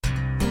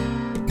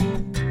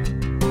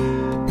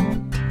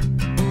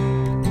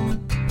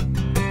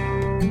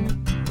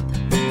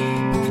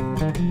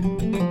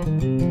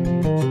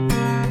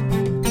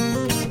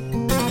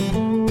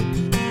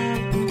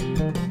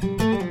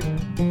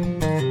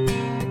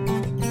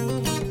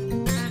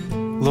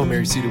Hello,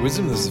 Mary Seat of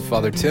Wisdom. This is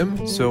Father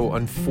Tim. So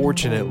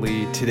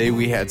unfortunately, today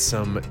we had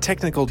some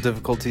technical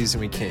difficulties and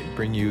we can't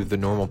bring you the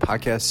normal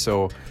podcast.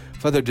 So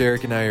Father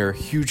Derek and I are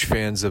huge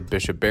fans of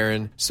Bishop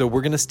Barron. So we're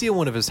going to steal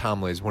one of his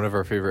homilies, one of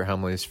our favorite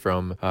homilies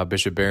from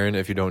Bishop Barron.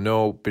 If you don't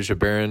know, Bishop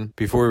Barron,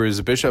 before he was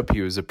a bishop, he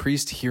was a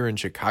priest here in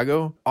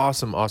Chicago.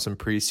 Awesome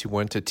priest. He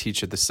went to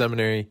teach at the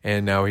seminary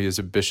and now he is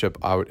a bishop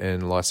out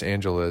in Los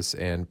Angeles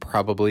and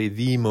probably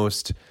the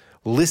most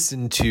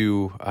listened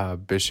to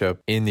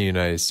bishop in the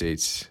United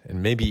States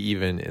and maybe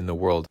even in the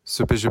world.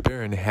 So Bishop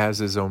Barron has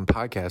his own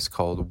podcast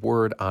called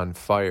Word on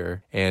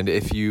Fire. And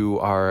if you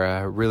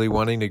are really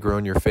wanting to grow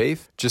in your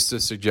faith, just a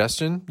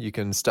suggestion, you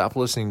can stop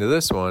listening to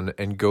this one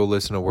and go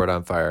listen to Word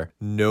on Fire.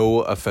 No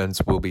offense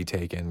will be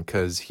taken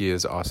because he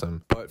is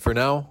awesome. But for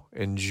now,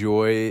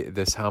 enjoy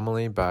this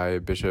homily by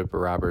Bishop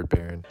Robert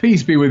Barron.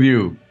 Peace be with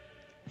you.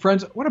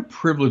 Friends, what a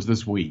privilege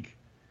this week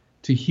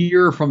to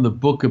hear from the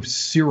book of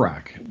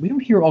Sirach. We don't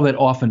hear all that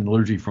often in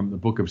liturgy from the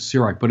book of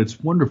Sirach, but it's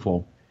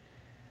wonderful.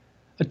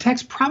 A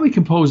text probably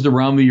composed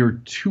around the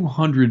year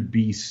 200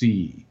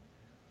 BC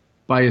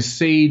by a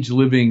sage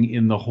living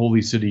in the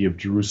holy city of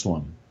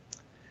Jerusalem.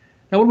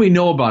 Now, what do we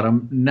know about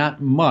him?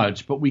 Not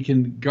much, but we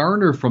can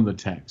garner from the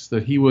text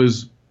that he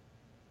was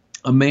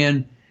a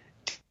man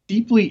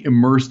deeply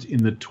immersed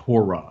in the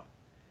Torah,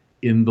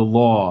 in the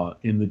law,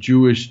 in the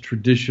Jewish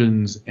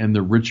traditions and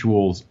the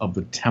rituals of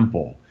the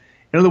temple.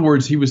 In other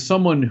words, he was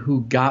someone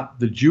who got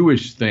the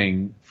Jewish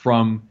thing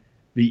from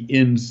the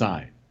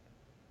inside.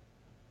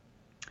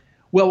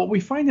 Well, what we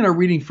find in our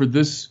reading for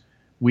this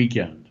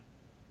weekend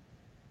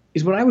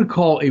is what I would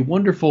call a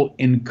wonderful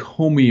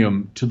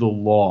encomium to the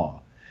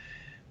law.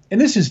 And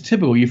this is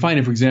typical. You find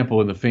it, for example,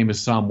 in the famous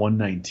Psalm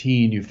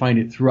 119. You find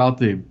it throughout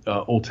the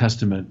Old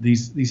Testament,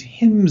 these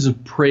hymns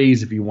of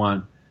praise, if you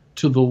want,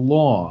 to the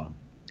law.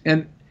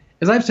 And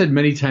as I've said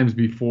many times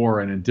before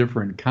and in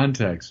different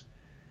contexts,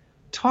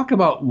 talk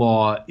about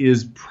law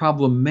is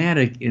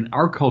problematic in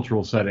our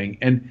cultural setting,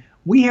 and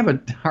we have a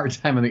hard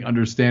time, I think,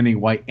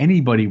 understanding why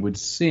anybody would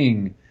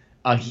sing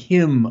a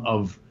hymn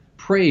of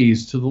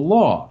praise to the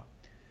law.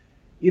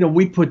 You know,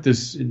 we put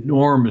this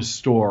enormous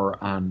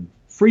store on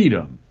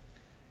freedom,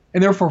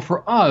 and therefore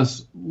for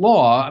us,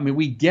 law, I mean,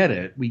 we get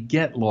it, we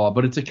get law,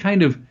 but it's a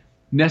kind of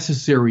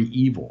necessary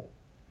evil.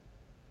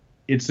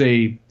 It's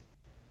a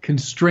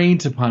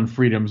constraint upon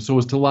freedom so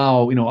as to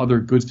allow, other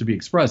goods to be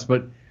expressed,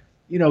 but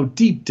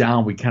deep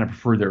down, we kind of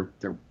prefer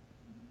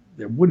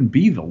there wouldn't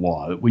be the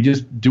law, that we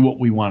just do what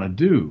we want to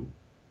do.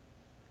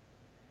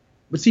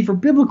 But see, for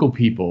biblical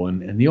people,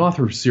 and the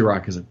author of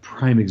Sirach is a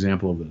prime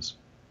example of this,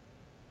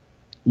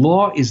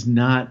 law is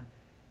not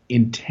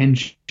in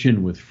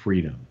tension with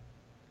freedom,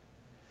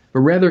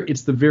 but rather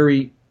it's the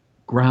very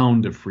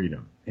ground of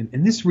freedom.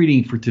 And this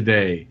reading for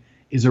today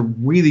is a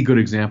really good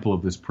example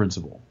of this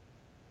principle.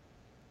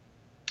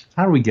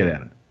 How do we get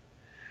at it?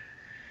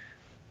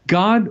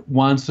 God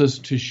wants us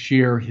to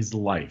share his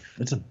life.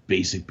 That's a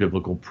basic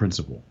biblical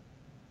principle.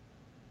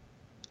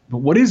 But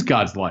what is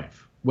God's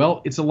life?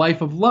 Well, it's a life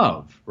of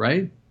love,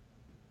 right?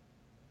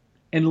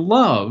 And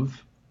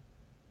love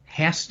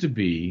has to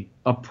be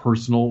a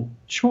personal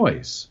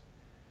choice,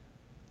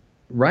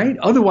 right?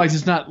 Otherwise,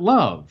 it's not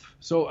love.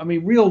 So,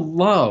 real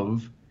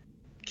love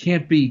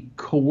can't be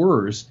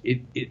coerced.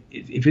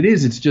 If it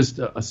is, it's just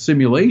a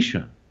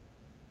simulation.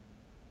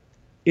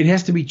 It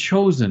has to be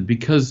chosen,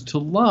 because to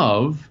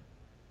love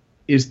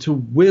is to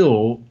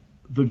will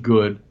the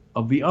good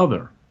of the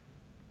other.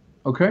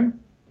 Okay?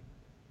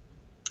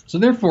 So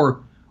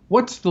therefore,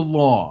 what's the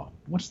law?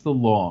 What's the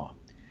law?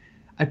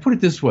 I put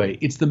it this way.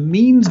 It's the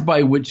means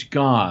by which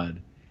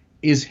God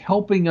is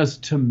helping us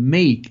to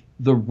make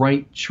the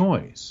right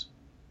choice.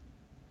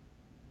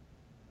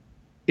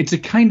 It's a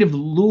kind of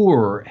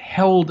lure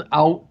held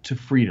out to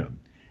freedom,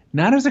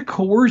 not as a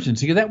coercion.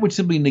 See, that would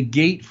simply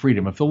negate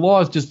freedom. If the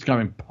law is just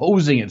kind of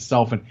imposing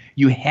itself and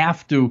you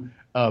have to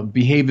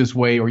behave this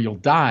way or you'll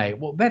die,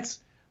 well, that's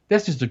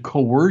just a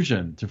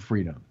coercion to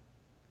freedom.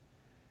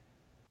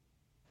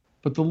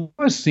 But the law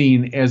is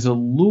seen as a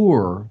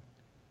lure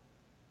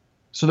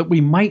so that we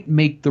might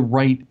make the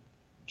right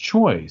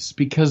choice,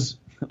 because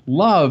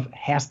love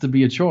has to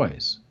be a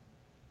choice.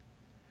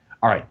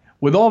 All right,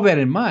 with all that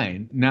in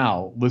mind,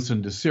 now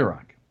listen to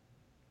Sirach.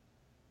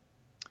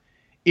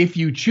 If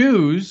you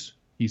choose,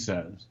 he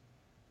says,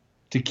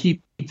 to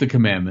keep the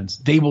commandments,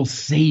 they will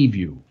save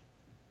you.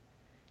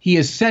 He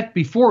has set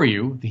before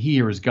you, he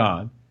here is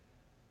God,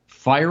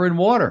 fire and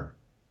water.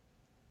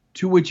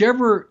 To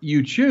whichever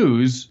you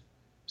choose,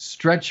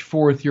 stretch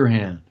forth your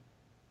hand.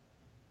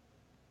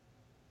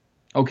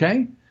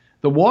 Okay?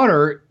 The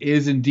water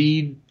is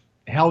indeed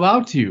held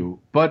out to you,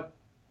 but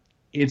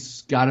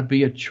it's got to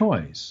be a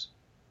choice.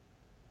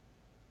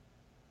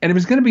 And if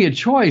it's going to be a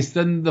choice,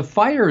 then the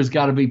fire has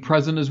got to be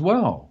present as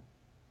well.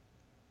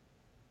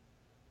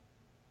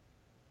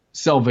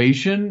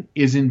 Salvation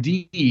is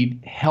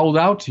indeed held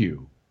out to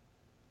you.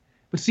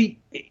 But see,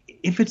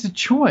 if it's a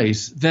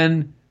choice,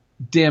 then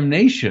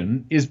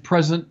damnation is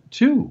present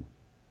too.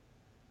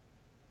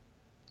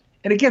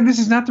 And again, this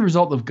is not the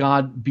result of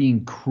God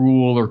being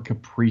cruel or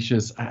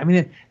capricious. I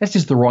mean, that's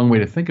just the wrong way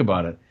to think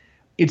about it.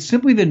 It's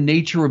simply the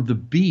nature of the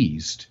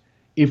beast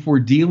if we're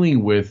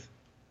dealing with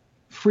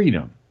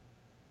freedom.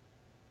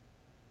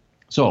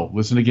 So,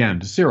 listen again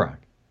to Sirach.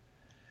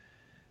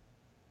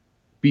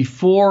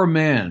 Before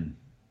man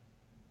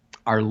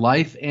are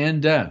life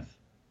and death,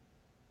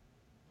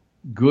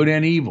 good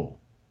and evil.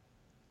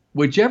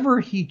 Whichever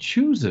he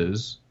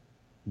chooses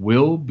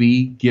will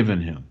be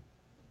given him.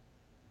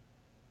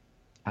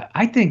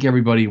 I think,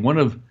 everybody, one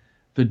of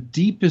the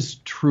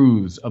deepest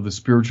truths of the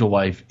spiritual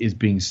life is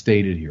being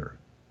stated here.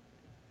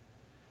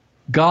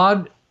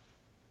 God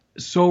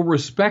so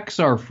respects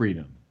our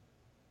freedom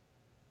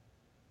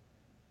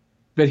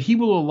that he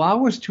will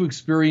allow us to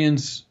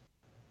experience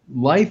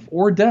life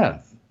or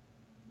death,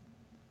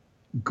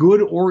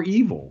 good or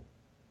evil.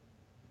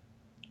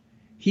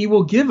 He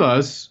will give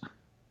us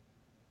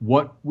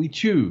what we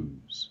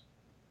choose.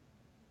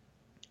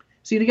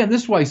 See, and again,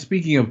 this is why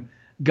speaking of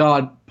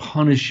God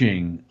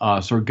punishing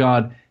us or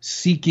God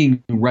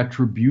seeking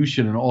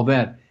retribution and all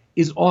that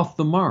is off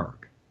the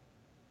mark.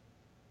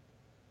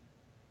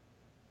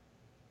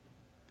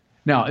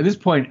 Now, at this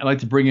point, I'd like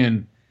to bring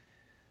in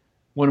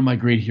one of my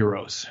great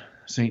heroes,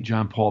 St.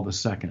 John Paul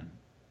II.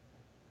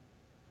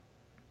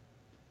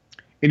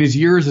 In his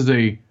years as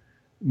a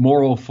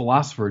moral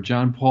philosopher,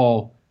 John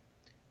Paul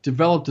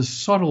developed a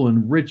subtle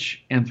and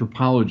rich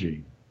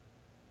anthropology,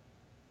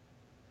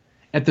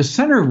 at the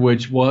center of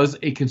which was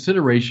a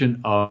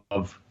consideration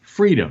of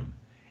freedom.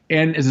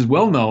 And as is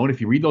well known,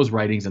 if you read those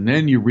writings and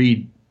then you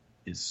read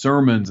his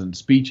sermons and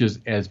speeches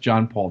as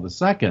John Paul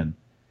II,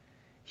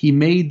 he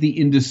made the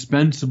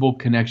indispensable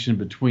connection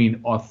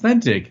between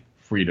authentic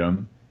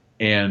freedom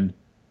and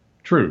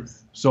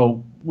truth.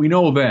 So we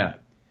know that.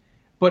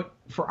 But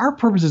for our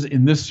purposes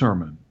in this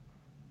sermon,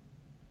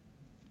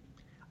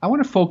 I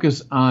want to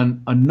focus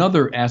on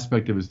another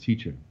aspect of his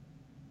teaching.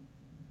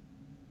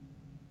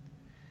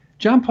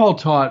 John Paul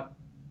taught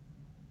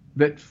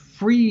that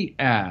free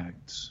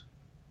acts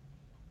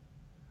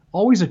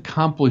always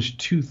accomplish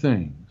two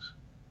things.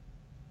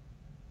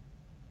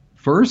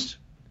 First,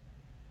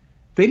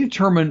 they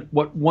determine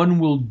what one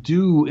will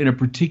do in a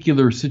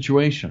particular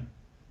situation.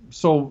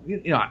 So,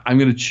 I'm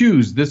going to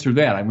choose this or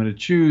that. I'm going to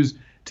choose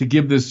to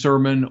give this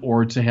sermon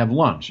or to have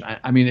lunch.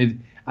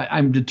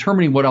 I'm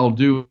determining what I'll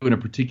do in a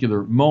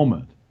particular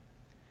moment.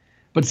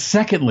 But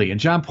secondly, and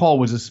John Paul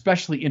was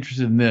especially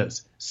interested in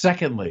this,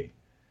 secondly,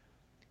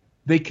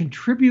 they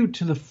contribute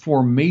to the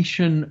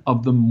formation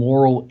of the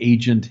moral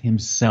agent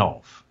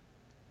himself.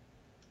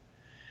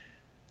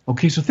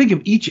 Okay, so think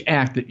of each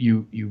act that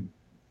you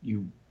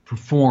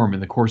perform in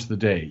the course of the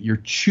day.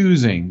 You're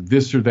choosing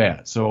this or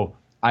that. So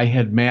I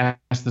had Mass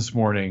this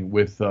morning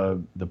with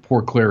the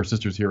Poor Clare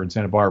sisters here in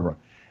Santa Barbara.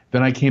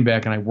 Then I came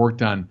back and I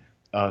worked on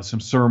some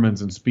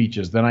sermons and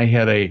speeches. Then I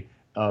had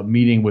a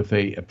meeting with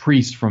a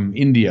priest from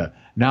India.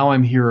 Now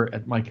I'm here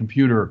at my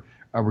computer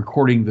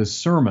recording this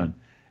sermon.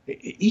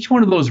 Each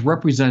one of those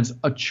represents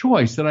a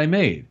choice that I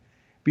made.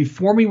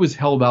 Before me was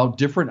held out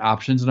different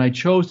options, and I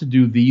chose to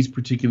do these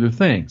particular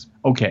things.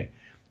 Okay,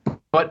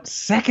 but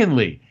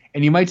secondly,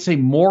 and you might say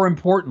more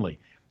importantly,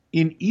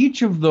 in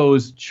each of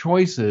those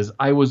choices,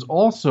 I was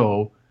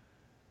also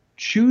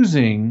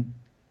choosing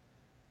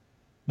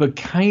the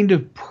kind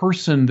of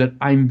person that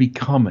I'm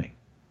becoming,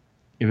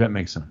 if that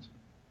makes sense.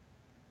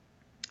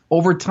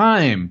 Over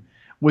time,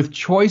 with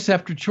choice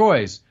after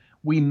choice,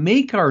 we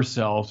make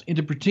ourselves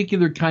into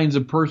particular kinds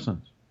of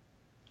persons.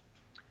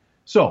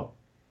 So,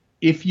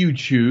 if you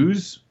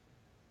choose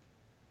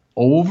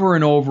over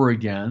and over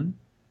again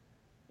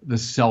the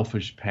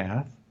selfish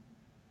path,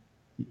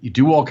 you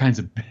do all kinds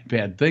of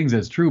bad things,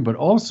 that's true, but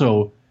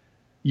also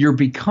you're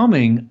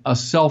becoming a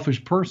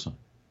selfish person.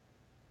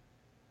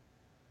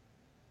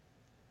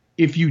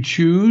 If you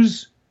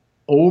choose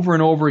over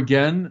and over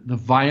again the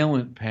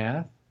violent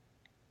path,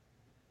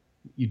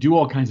 you do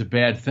all kinds of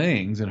bad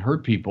things and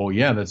hurt people,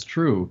 yeah, that's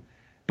true,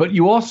 but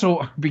you also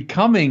are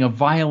becoming a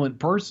violent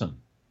person.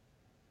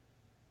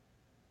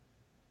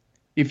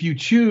 If you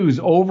choose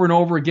over and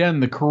over again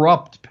the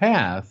corrupt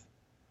path,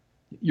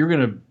 you're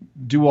going to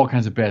do all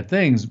kinds of bad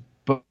things,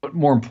 but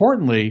more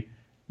importantly,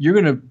 you're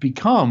going to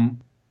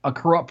become a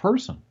corrupt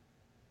person.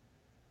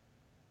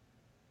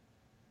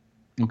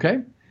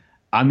 Okay?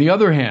 On the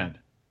other hand,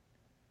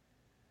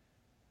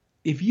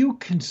 if you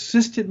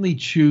consistently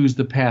choose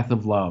the path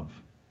of love,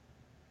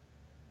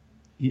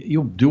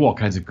 you'll do all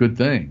kinds of good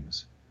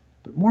things.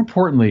 But more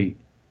importantly,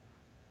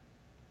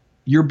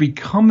 you're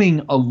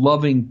becoming a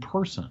loving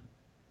person.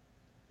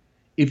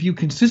 If you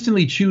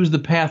consistently choose the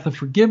path of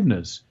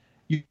forgiveness,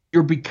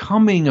 you're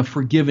becoming a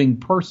forgiving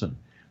person.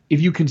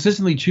 If you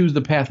consistently choose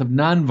the path of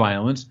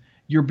nonviolence,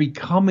 you're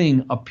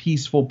becoming a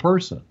peaceful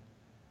person.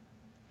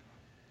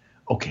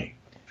 Okay.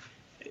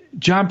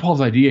 John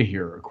Paul's idea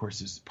here, of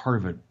course, is part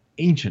of an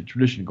ancient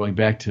tradition going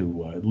back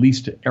to at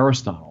least to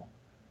Aristotle,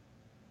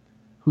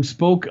 who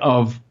spoke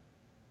of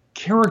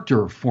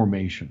character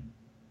formation.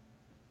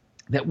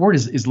 That word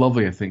is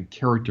lovely, I think.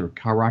 Character,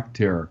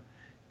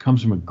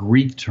 comes from a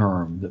Greek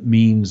term that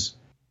means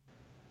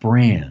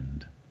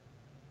brand.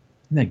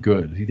 Isn't that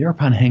good? See,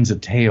 thereupon hangs a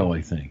tale,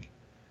 I think.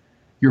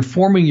 You're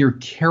forming your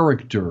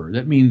character.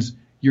 That means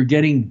you're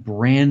getting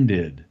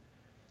branded.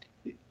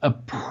 A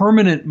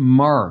permanent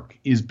mark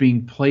is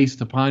being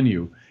placed upon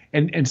you.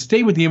 And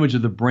stay with the image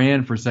of the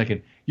brand for a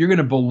second. You're going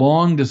to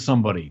belong to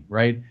somebody,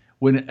 right?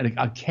 When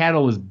a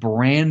cattle is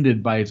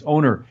branded by its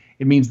owner,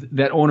 it means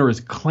that owner has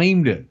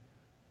claimed it.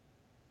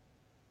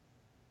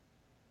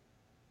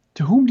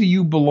 To whom do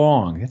you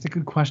belong? That's a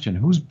good question.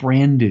 Who's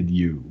branded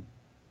you?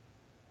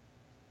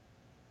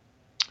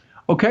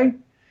 Okay.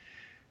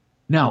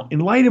 Now, in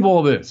light of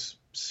all this,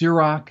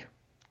 Sirach,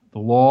 the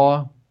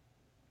law,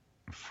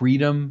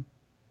 freedom,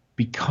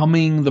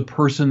 becoming the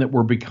person that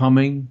we're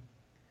becoming,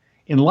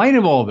 in light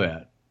of all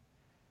that,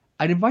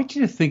 I'd invite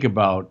you to think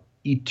about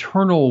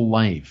eternal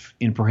life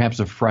in perhaps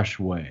a fresh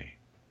way.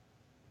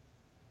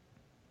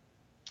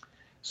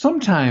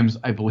 Sometimes,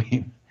 I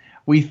believe,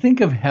 we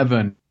think of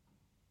heaven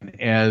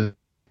as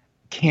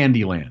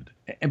Candyland,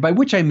 and by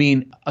which I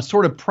mean a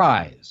sort of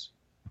prize,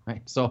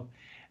 right? So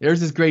there's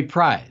this great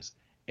prize,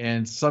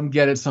 and some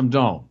get it, some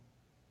don't.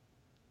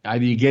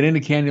 Either you get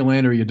into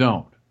Candyland or you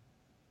don't.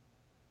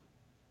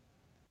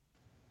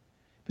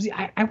 But see,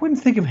 I wouldn't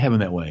think of heaven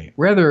that way.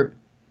 Rather,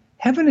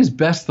 heaven is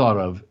best thought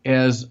of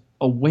as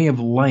a way of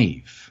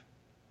life.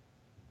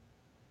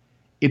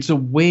 It's a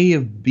way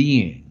of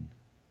being,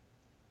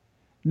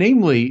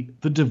 namely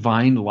the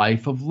divine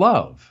life of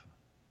love.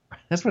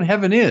 That's what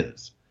heaven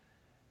is.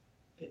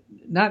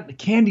 Not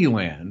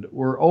Candyland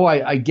where,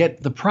 I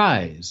get the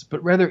prize,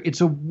 but rather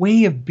it's a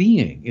way of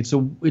being. It's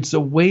a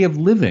way of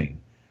living.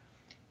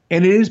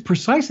 And it is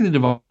precisely the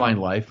divine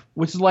life,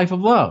 which is the life of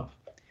love.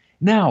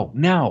 Now,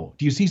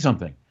 do you see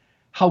something?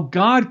 How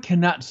God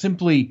cannot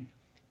simply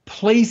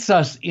place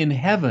us in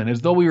heaven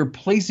as though we were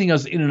placing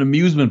us in an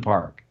amusement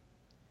park.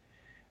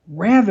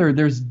 Rather,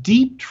 there's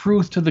deep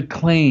truth to the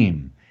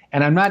claim.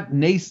 And I'm not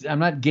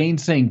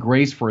gainsaying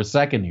grace for a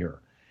second here,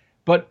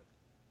 but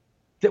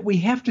that we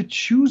have to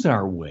choose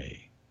our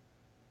way.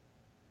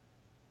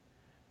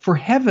 For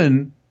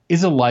heaven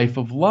is a life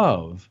of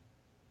love,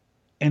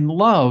 and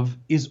love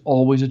is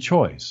always a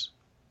choice.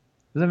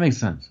 Does that make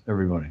sense,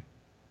 everybody?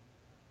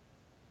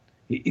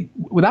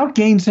 Without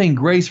gainsaying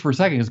grace for a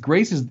second, because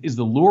grace is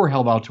the lure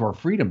held out to our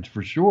freedom,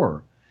 for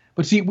sure.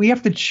 But see, we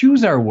have to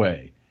choose our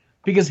way,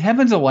 because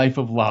heaven's a life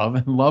of love,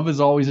 and love is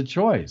always a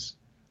choice.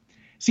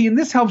 See, and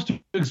this helps to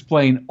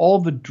explain all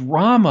the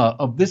drama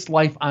of this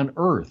life on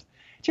earth.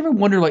 Do you ever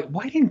wonder,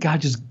 why didn't God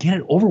just get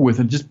it over with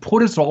and just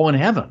put us all in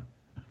heaven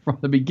from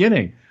the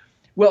beginning?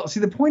 Well, see,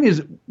 the point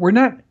is, we're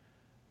not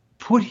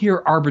put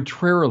here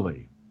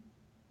arbitrarily.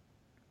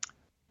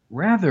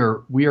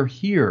 Rather, we are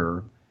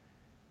here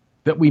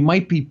that we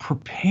might be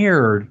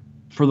prepared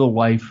for the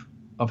life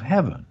of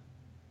heaven.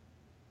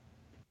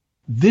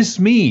 This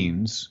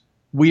means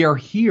we are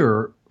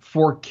here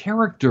for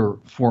character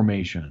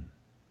formation.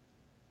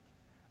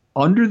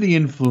 Under the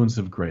influence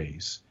of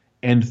grace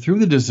and through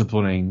the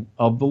disciplining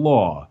of the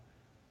law.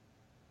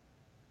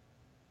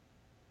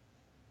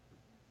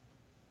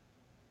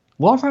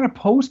 Law's not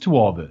opposed to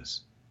all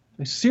this.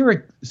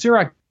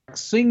 Sirach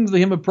sings the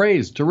hymn of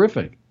praise.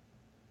 Terrific.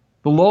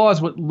 The law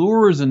is what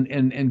lures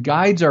and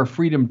guides our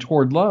freedom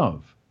toward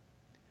love.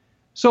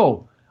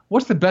 So,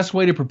 what's the best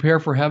way to prepare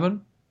for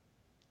heaven?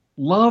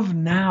 Love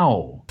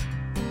now.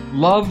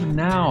 Love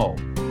now.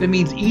 That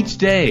means each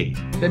day.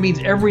 That means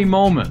every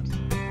moment.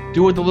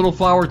 Do what the little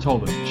flower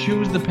told us.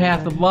 Choose the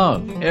path of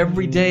love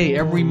every day,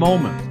 every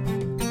moment.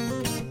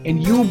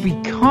 And you'll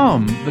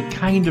become the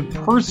kind of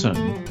person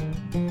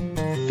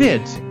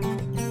fit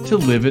to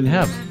live in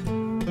heaven.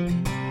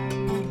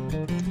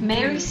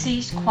 Mary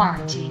Seat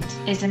Quarantined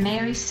is a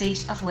Mary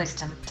Seat of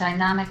Wisdom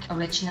dynamic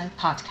original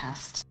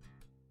podcast.